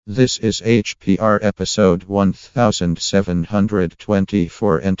This is HPR episode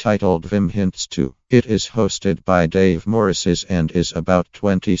 1724 entitled Vim Hints 2. It is hosted by Dave Morrises and is about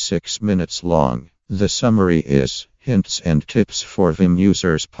 26 minutes long. The summary is Hints and Tips for Vim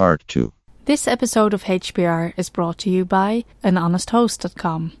Users Part 2. This episode of HPR is brought to you by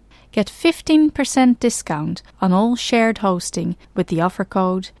anhonesthost.com. Get 15% discount on all shared hosting with the offer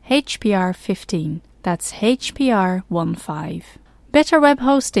code HPR15. That's HPR15. Better web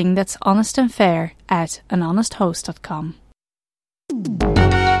hosting that's honest and fair at anhonesthost.com.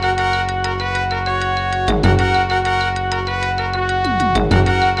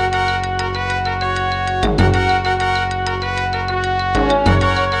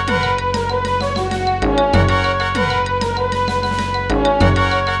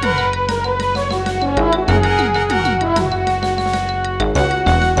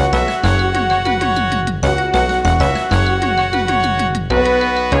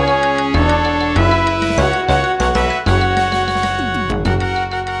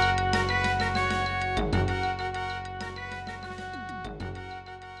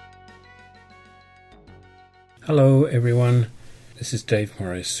 Hello everyone, this is Dave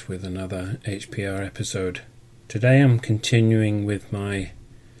Morris with another HPR episode. Today I'm continuing with my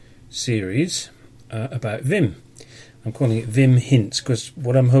series about Vim. I'm calling it Vim Hints because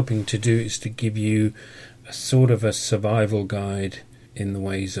what I'm hoping to do is to give you a sort of a survival guide in the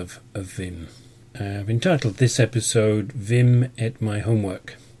ways of Vim. I've entitled this episode Vim at My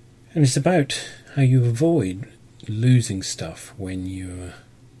Homework, and it's about how you avoid losing stuff when you're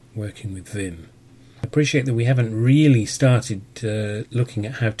working with Vim. I appreciate that we haven't really started looking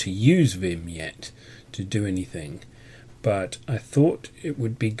at how to use Vim yet to do anything, but I thought it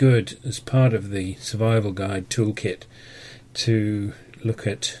would be good as part of the survival guide toolkit to look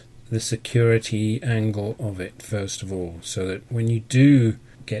at the security angle of it first of all, so that when you do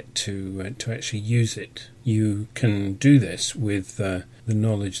get to actually use it, you can do this with the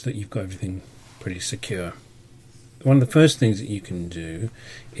knowledge that you've got everything pretty secure. One of the first things that you can do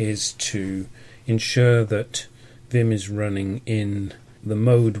is to ensure that Vim is running in the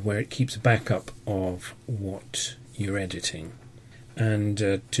mode where it keeps a backup of what you're editing. And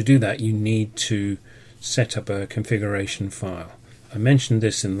to do that, you need to set up a configuration file. I mentioned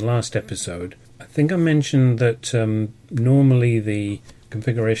this in the last episode. I think I mentioned that normally the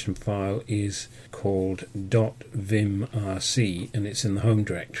configuration file is called .vimrc and it's in the home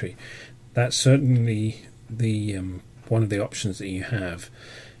directory. That's certainly the one of the options that you have,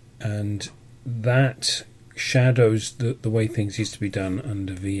 and that shadows the way things used to be done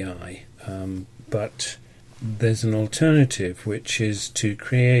under VI, but there's an alternative, which is to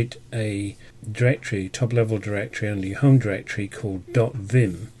create a directory, top-level directory under your home directory called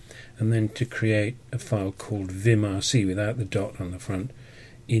 .vim, and then to create a file called vimrc without the dot on the front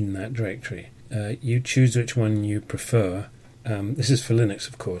in that directory. You choose which one you prefer. This is for Linux,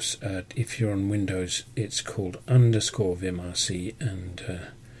 of course. If you're on Windows, it's called _vimrc and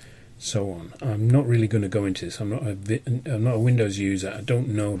so on. I'm not really going to go into this. I'm not a Windows user. I don't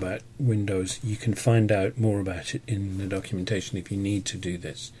know about Windows. You can find out more about it in the documentation if you need to do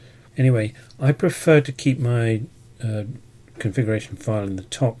this. Anyway, I prefer to keep my configuration file in the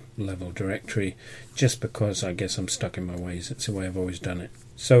top level directory just because I guess I'm stuck in my ways. It's the way I've always done it.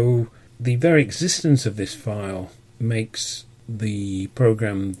 So the very existence of this file makes the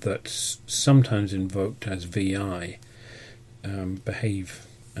program that's sometimes invoked as VI behave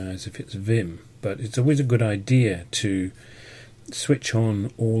as if it's Vim, but it's always a good idea to switch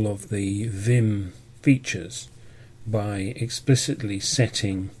on all of the Vim features by explicitly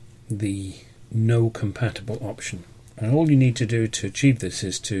setting the no compatible option. And all you need to do to achieve this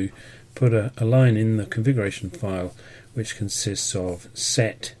is to put a line in the configuration file which consists of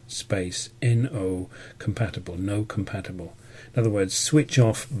set space no compatible, no compatible. In other words, switch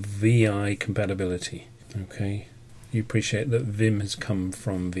off VI compatibility. Okay. You appreciate that Vim has come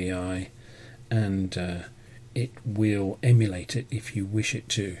from VI, and it will emulate it if you wish it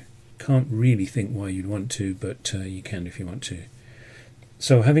to. Can't really think why you'd want to, but you can if you want to.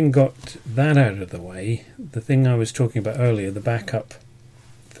 So having got that out of the way, the thing I was talking about earlier, the backup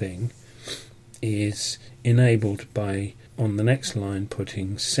thing, is enabled by, on the next line,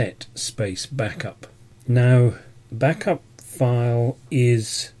 putting set space backup. Now, backup file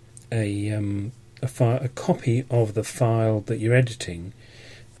is a copy of the file that you're editing,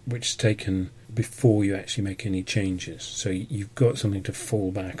 which is taken before you actually make any changes. So you've got something to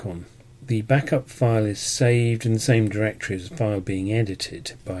fall back on. The backup file is saved in the same directory as the file being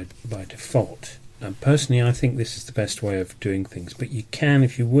edited by default. And personally, I think this is the best way of doing things, but you can,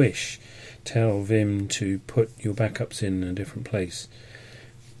 if you wish, tell Vim to put your backups in a different place.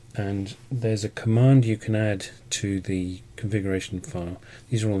 And there's a command you can add to the configuration file.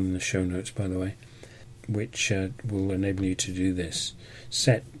 These are all in the show notes, by the way, which will enable you to do this.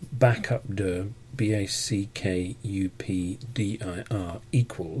 Set backupdir, backupdir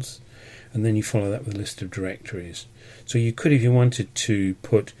equals, and then you follow that with a list of directories. So you could, if you wanted to,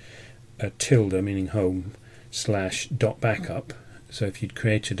 put a tilde, meaning home, /.backup. So if you'd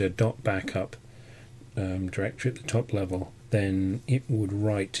created a .backup directory at the top level, then it would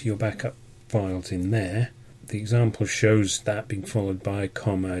write your backup files in there. The example shows that being followed by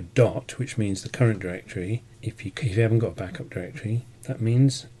comma dot, which means the current directory. If you haven't got a backup directory, that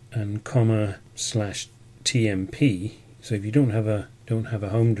means, and comma /tmp. So if you don't have a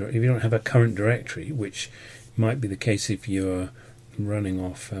home directory, if you don't have a current directory, which might be the case if you're running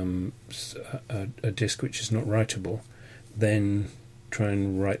off a disk which is not writable, then try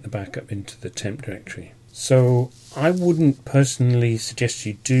and write the backup into the temp directory. So I wouldn't personally suggest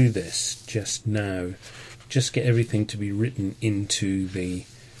you do this just now. Just get everything to be written into the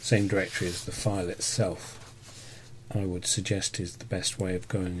same directory as the file itself, I would suggest, is the best way of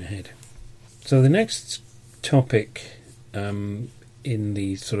going ahead. So the next topic in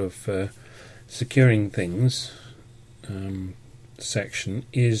the sort of securing things section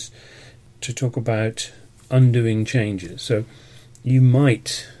is to talk about undoing changes. So you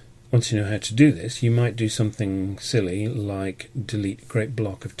might, once you know how to do this, you might do something silly like delete a great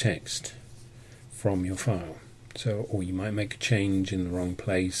block of text from your file. So, or you might make a change in the wrong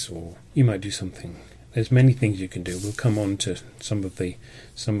place, or you might do something. There's many things you can do. We'll come on to some of the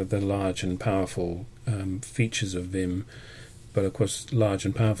large and powerful features of Vim, but of course large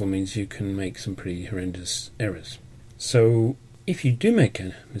and powerful means you can make some pretty horrendous errors. So if you do make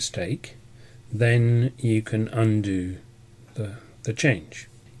a mistake, then you can undo the change.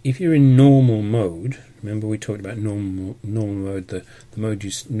 If you're in normal mode, remember we talked about normal mode, the mode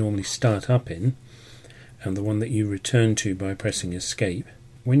you normally start up in, and the one that you return to by pressing escape.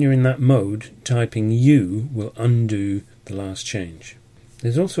 When you're in that mode, typing U will undo the last change.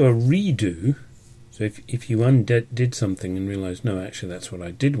 There's also a redo. So if you undid something and realize, no, actually that's what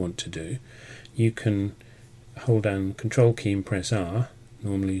I did want to do, you can hold down Control key and press R,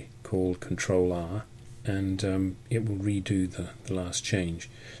 normally called Control R, and it will redo the last change.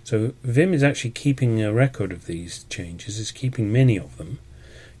 So Vim is actually keeping a record of these changes. It's keeping many of them.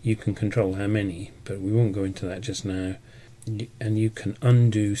 You can control how many, but we won't go into that just now. And you can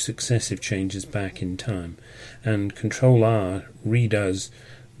undo successive changes back in time. And Control R redoes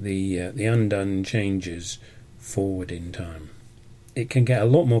the undone changes forward in time. It can get a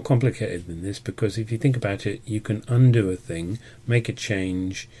lot more complicated than this, because if you think about it, you can undo a thing, make a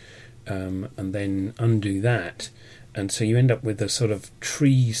change, and then undo that, and so you end up with a sort of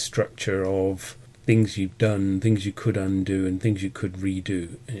tree structure of things you've done, things you could undo, and things you could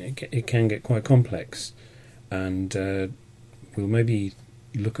redo. It can get quite complex, and we'll maybe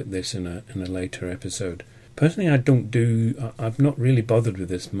look at this in a later episode. Personally, I've not really bothered with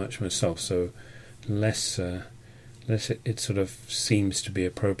this much myself, so unless it sort of seems to be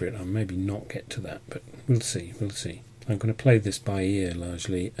appropriate, I'll maybe not get to that, but we'll see. I'm going to play this by ear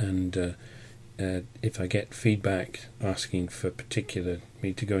largely, and if I get feedback asking for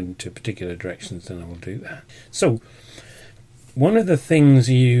me to go into particular directions, then I will do that. So, one of the things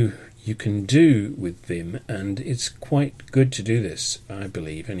you can do with Vim, and it's quite good to do this, I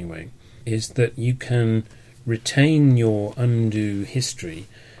believe anyway, is that you can retain your undo history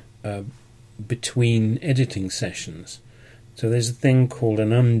between editing sessions. So there's a thing called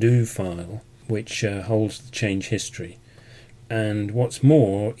an undo file which holds the change history, and what's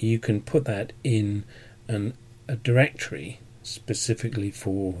more, you can put that in a directory specifically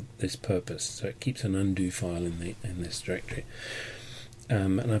for this purpose. So it keeps an undo file in this directory.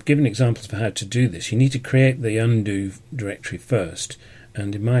 And I've given examples for how to do this. You need to create the undo directory first,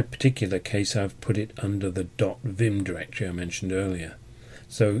 and in my particular case I've put it under the .vim directory I mentioned earlier.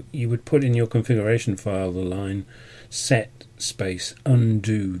 So you would put in your configuration file the line set space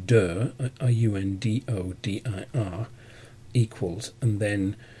undo dir, undodir, equals, and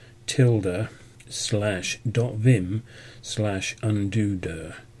then tilde /.vim /undo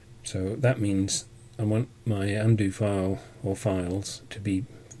dir. So that means I want my undo file or files to be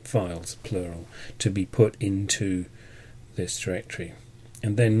files, plural, to be put into this directory.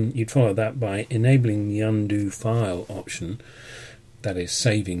 And then you'd follow that by enabling the undo file option, that is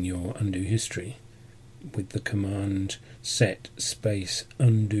saving your undo history, with the command set space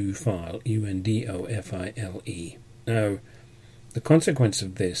undo file, UNDOFILE. Now, the consequence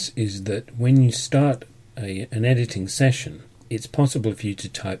of this is that when you start an editing session, it's possible for you to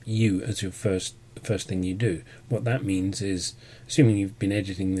type U as your first the first thing you do. What that means is, assuming you've been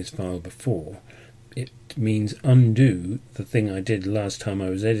editing this file before, it means undo the thing I did last time I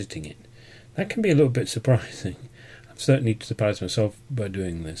was editing it. That can be a little bit surprising. I've certainly surprised myself by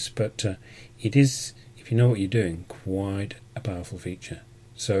doing this, but it is, if you know what you're doing, quite a powerful feature.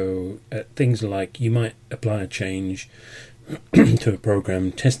 So things like you might apply a change to a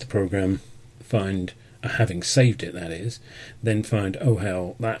program, test the program, find, having saved it that is, then find, oh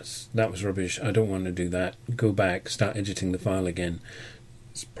hell, that was rubbish, I don't want to do that, go back, start editing the file again,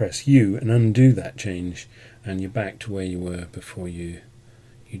 press U and undo that change, and you're back to where you were before you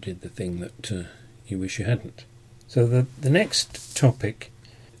did the thing that you wish you hadn't. So the next topic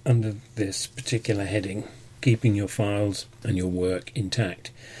under this particular heading, keeping your files and your work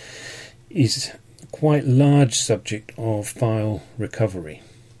intact, is a quite large subject of file recovery.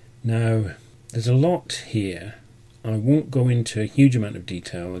 Now, there's a lot here. I won't go into a huge amount of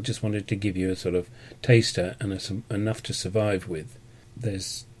detail. I just wanted to give you a sort of taster and enough to survive with.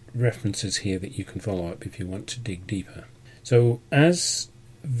 There's references here that you can follow up if you want to dig deeper. So as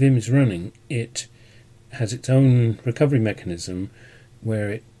Vim is running, it has its own recovery mechanism where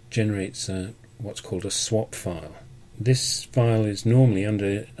it generates what's called a swap file. This file is normally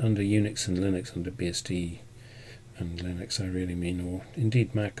under Unix and Linux, under BSD and Linux I really mean, or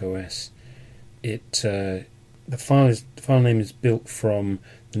indeed Mac OS. The file name is built from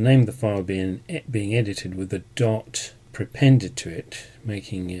the name of the file being edited with a dot prepended to it,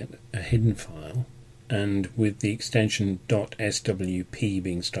 making it a hidden file, and with the extension .swp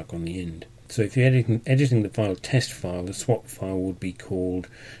being stuck on the end. So if you're editing the file test file, the swap file would be called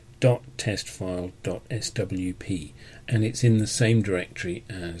 .testfile.swp, and it's in the same directory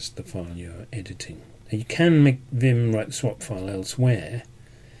as the file you're editing. Now you can make Vim write the swap file elsewhere,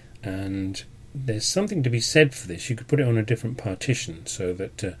 and there's something to be said for this. You could put it on a different partition so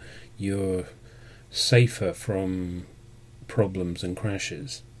that you're safer from problems and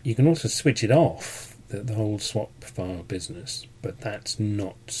crashes. You can also switch it off, the whole swap file business, but that's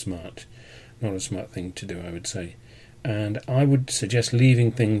not smart. Not a smart thing to do, I would say. And I would suggest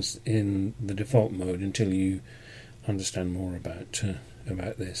leaving things in the default mode until you understand more about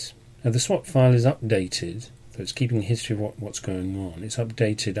this. Now the swap file is updated, so it's keeping a history of what's going on. It's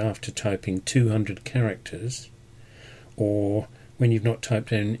updated after typing 200 characters, or when you've not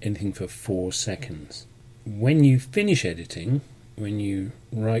typed in anything for 4 seconds. When you finish editing, when you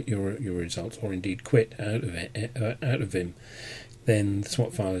write your results, or indeed quit out of Vim, then the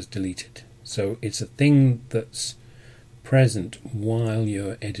swap file is deleted. So it's a thing that's present while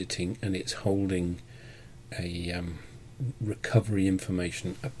you're editing, and it's holding a recovery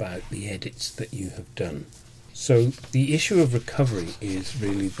information about the edits that you have done. So the issue of recovery is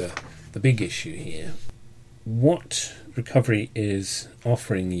really the big issue here. What recovery is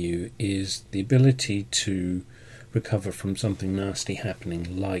offering you is the ability to recover from something nasty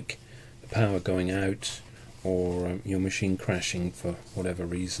happening, like the power going out or your machine crashing for whatever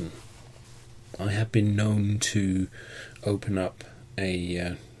reason. I have been known to open up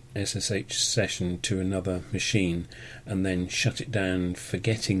a SSH session to another machine and then shut it down,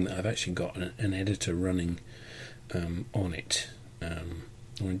 forgetting that I've actually got an editor running on it,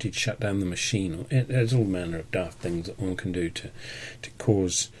 or indeed shut down the machine. There's all manner of daft things that one can do to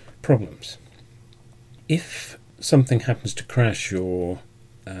cause problems. If something happens to crash your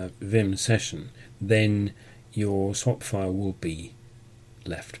Vim session, then your swap file will be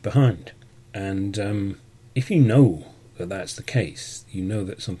left behind. And if you know that that's the case, you know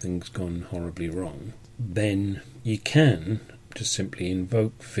that something's gone horribly wrong, then you can just simply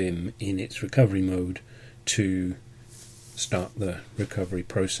invoke Vim in its recovery mode to start the recovery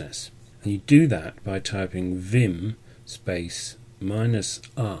process. And you do that by typing vim space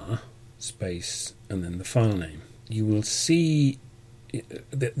 -r space and then the file name. You will see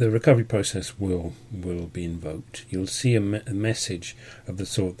the recovery process will be invoked. You'll see a message of the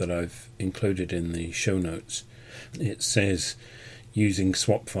sort that I've included in the show notes. It says using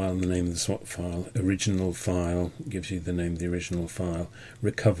swap file, the name of the swap file, original file, gives you the name of the original file,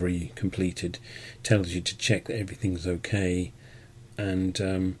 recovery completed, tells you to check that everything's okay, and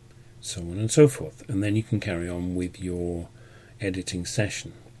so on and so forth. And then you can carry on with your editing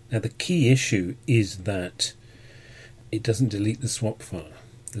session. Now the key issue is that it doesn't delete the swap file.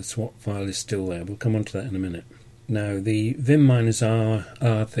 The swap file is still there. We'll come on to that in a minute. Now the Vim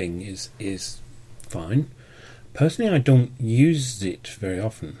 -r thing is fine. Personally, I don't use it very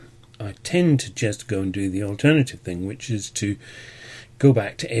often. I tend to just go and do the alternative thing, which is to go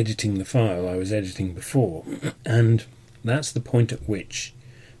back to editing the file I was editing before. And that's the point at which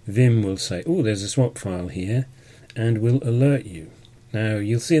Vim will say, oh, there's a swap file here, and will alert you. Now,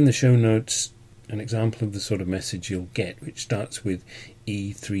 you'll see in the show notes an example of the sort of message you'll get, which starts with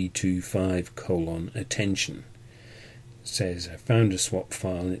E325 : attention. It says, I found a swap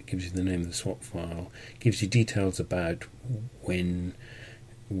file, and it gives you the name of the swap file, gives you details about when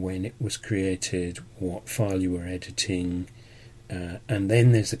it was created, what file you were editing, and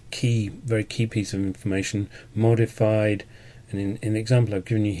then there's a very key piece of information, modified, and in the example I've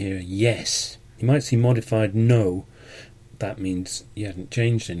given you here, yes. You might see modified no, that means you hadn't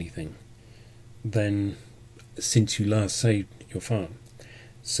changed anything then since you last saved your file.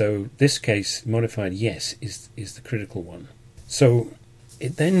 So this case, modified yes is the critical one. So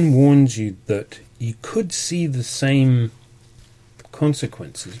it then warns you that you could see the same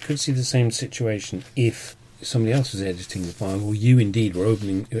consequences, you could see the same situation if somebody else was editing the file, or you indeed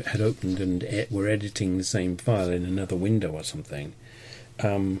had opened and were editing the same file in another window or something.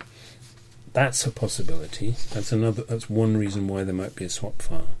 That's a possibility. That's one reason why there might be a swap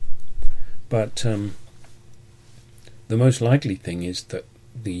file. But the most likely thing is that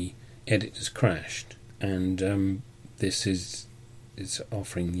the edit has crashed, and this is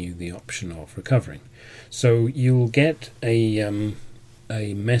offering you the option of recovering. So you'll get a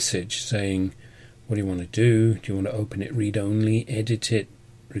message saying, what do you want to do? Do you want to open it read-only, edit it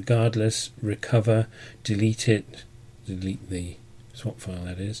regardless, recover, delete it, delete the swap file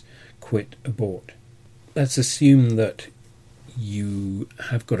that is, quit, abort. Let's assume that you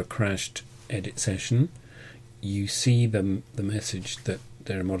have got a crashed edit session, you see the message that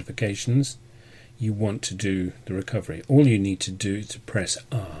there are modifications, you want to do the recovery. All you need to do is to press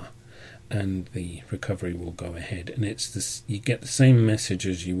R and the recovery will go ahead, and you get the same message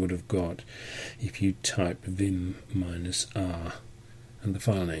as you would have got if you type Vim -R and the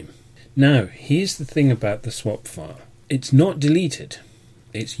file name. Now here's the thing about the swap file. It's not deleted.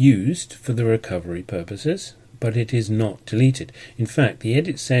 It's used for the recovery purposes, but it is not deleted. In fact, the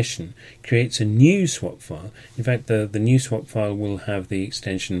edit session creates a new swap file. In fact, the new swap file will have the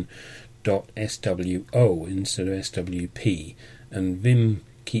extension .swo instead of swp, and Vim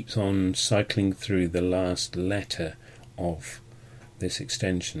keeps on cycling through the last letter of this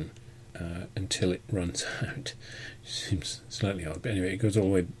extension until it runs out. Seems slightly odd, but anyway, it goes all the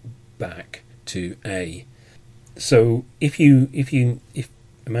way back to A. So if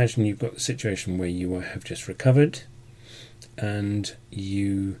imagine you've got the situation where you have just recovered and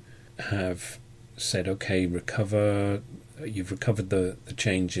you have said, okay, you've recovered the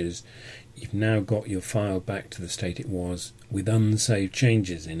changes, you've now got your file back to the state it was with unsaved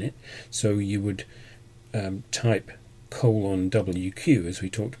changes in it, so you would type :WQ, as we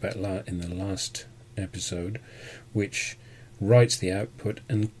talked about in the last episode, which writes the output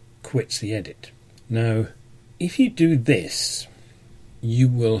and quits the edit. Now, if you do this, you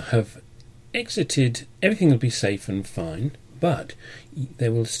will have exited, everything will be safe and fine, but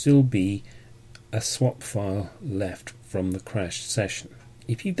there will still be a swap file left from the crashed session.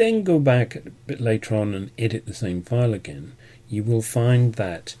 If you then go back a bit later on and edit the same file again, you will find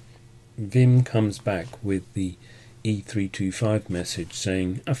that Vim comes back with the E325 message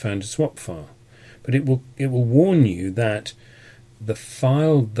saying, I found a swap file. But it will warn you that the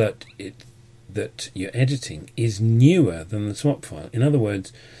file that you're editing is newer than the swap file. In other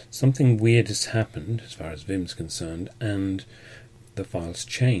words, something weird has happened as far as Vim's concerned, and the file's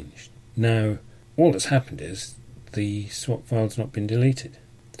changed. Now, all that's happened is the swap file's not been deleted.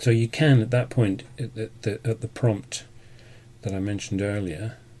 So you can, at that point, at the prompt that I mentioned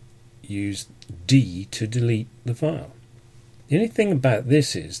earlier, use D to delete the file. The only thing about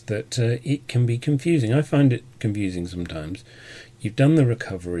this is that it can be confusing. I find it confusing sometimes. You've done the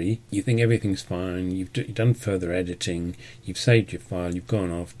recovery, you think everything's fine, you've done further editing, you've saved your file, you've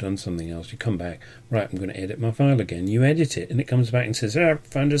gone off, done something else, you come back, right, I'm going to edit my file again. You edit it, and it comes back and says, I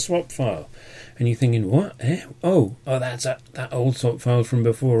found a swap file. And you're thinking, what? Oh, that's that old swap file from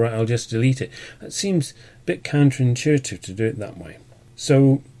before, right, I'll just delete it. That seems a bit counterintuitive to do it that way.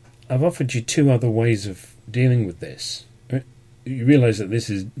 So I've offered you two other ways of dealing with this. You realise that this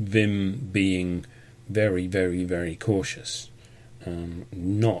is Vim being very, very, very cautious.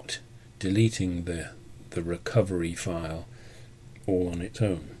 Not deleting the recovery file all on its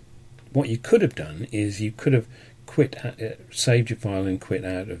own. What you could have done is you could have saved your file and quit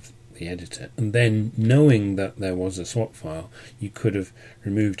out of the editor, and then, knowing that there was a swap file, you could have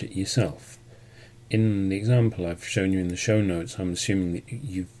removed it yourself. In the example I've shown you in the show notes, I'm assuming that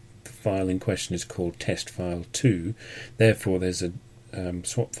the file in question is called testfile2, therefore there's a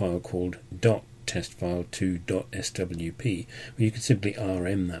swap file called .testfile2.swp, where you can simply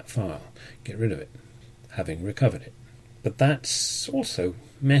rm that file, get rid of it, having recovered it. But that's also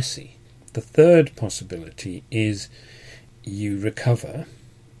messy. The third possibility is you recover,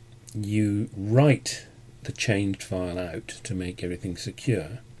 you write the changed file out to make everything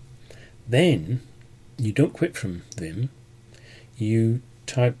secure. Then you don't quit from Vim. You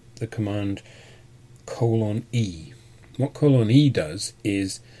type the command :E. What :E does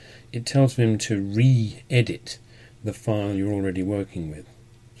is it tells Vim to re-edit the file you're already working with.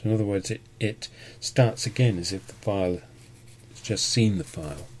 So in other words, it starts again as if the file has just seen the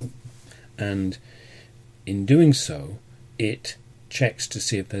file. And in doing so, it checks to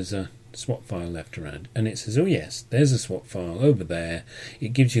see if there's a swap file left around. And it says, oh yes, there's a swap file over there.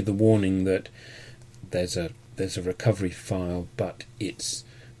 It gives you the warning that there's a recovery file, but it's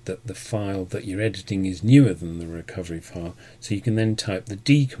that the file that you're editing is newer than the recovery file. So you can then type the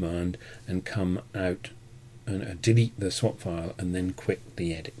D command and come out and delete the swap file and then quit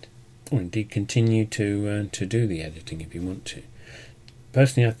the edit. Or indeed continue to do the editing if you want to.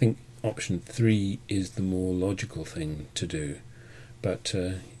 Personally, I think option 3 is the more logical thing to do, but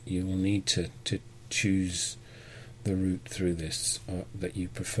you will need to choose the route through this that you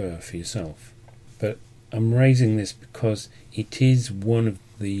prefer for yourself. But I'm raising this because it is one of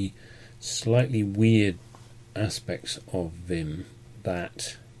the slightly weird aspects of Vim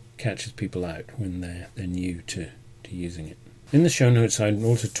that catches people out when they're new to using it. In the show notes, I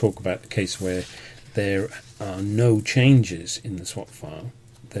also talk about the case where there are no changes in the swap file.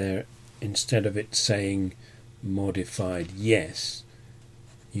 There, instead of it saying modified yes,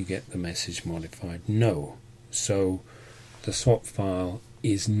 you get the message modified no. So the swap file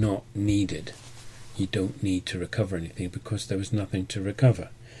is not needed. You don't need to recover anything because there was nothing to recover.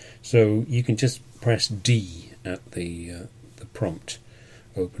 So you can just press D at the prompt,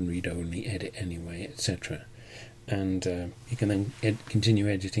 open, read only, edit anyway, etc. And you can then continue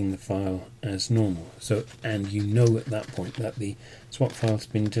editing the file as normal. So, and you know at that point that the swap file's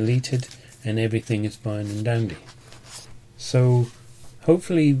been deleted and everything is fine and dandy. So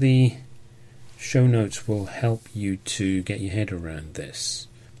hopefully the show notes will help you to get your head around this.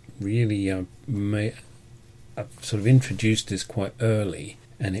 Really, I've sort of introduced this quite early,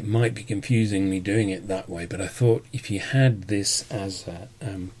 and it might be confusing me doing it that way, but I thought if you had this as a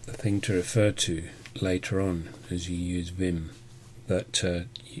thing to refer to later on as you use Vim, that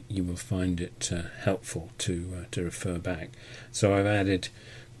you will find it helpful to refer back. So I've added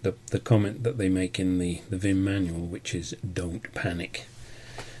the comment that they make in the Vim manual, which is don't panic.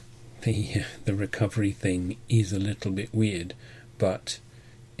 The recovery thing is a little bit weird, but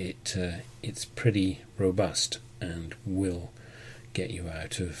it's pretty robust and will get you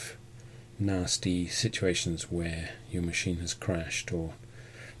out of nasty situations where your machine has crashed or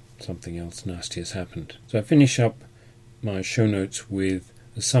something else nasty has happened. So I finish up my show notes with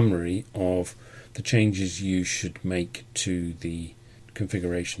a summary of the changes you should make to the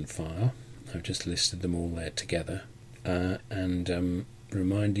configuration file. I've just listed them all there together, and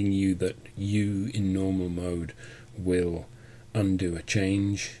reminding you that you in normal mode will undo a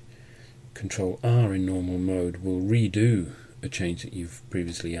change. Control R in normal mode will redo a change that you've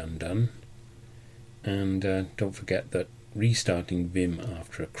previously undone. And don't forget that restarting Vim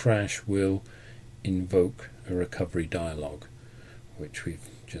after a crash will invoke a recovery dialog, which we've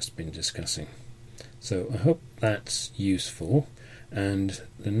just been discussing. So I hope that's useful, and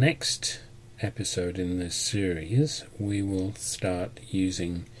the next episode in this series we will start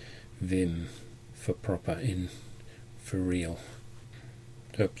using Vim for real.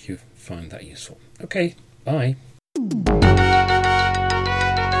 Hope you find that useful. Okay, bye.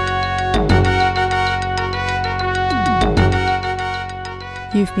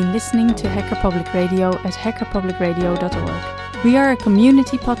 You've been listening to Hacker Public Radio at hackerpublicradio.org. We are a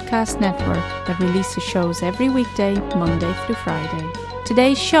community podcast network that releases shows every weekday, Monday through Friday.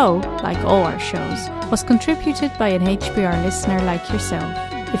 Today's show, like all our shows, was contributed by an HPR listener like yourself.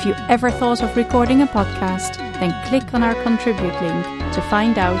 If you ever thought of recording a podcast, then click on our contribute link to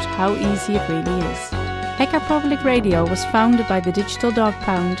find out how easy it really is. Hacker Public Radio was founded by the Digital Dog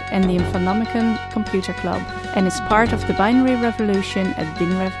Pound and the Infonomicon Computer Club and is part of the binary revolution at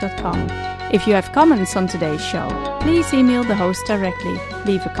binrev.com. If you have comments on today's show, please email the host directly,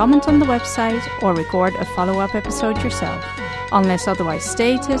 leave a comment on the website, or record a follow-up episode yourself. Unless otherwise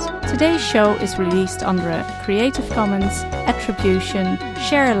stated, today's show is released under a Creative Commons Attribution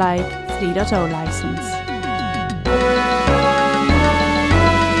Share Alike 3.0 license.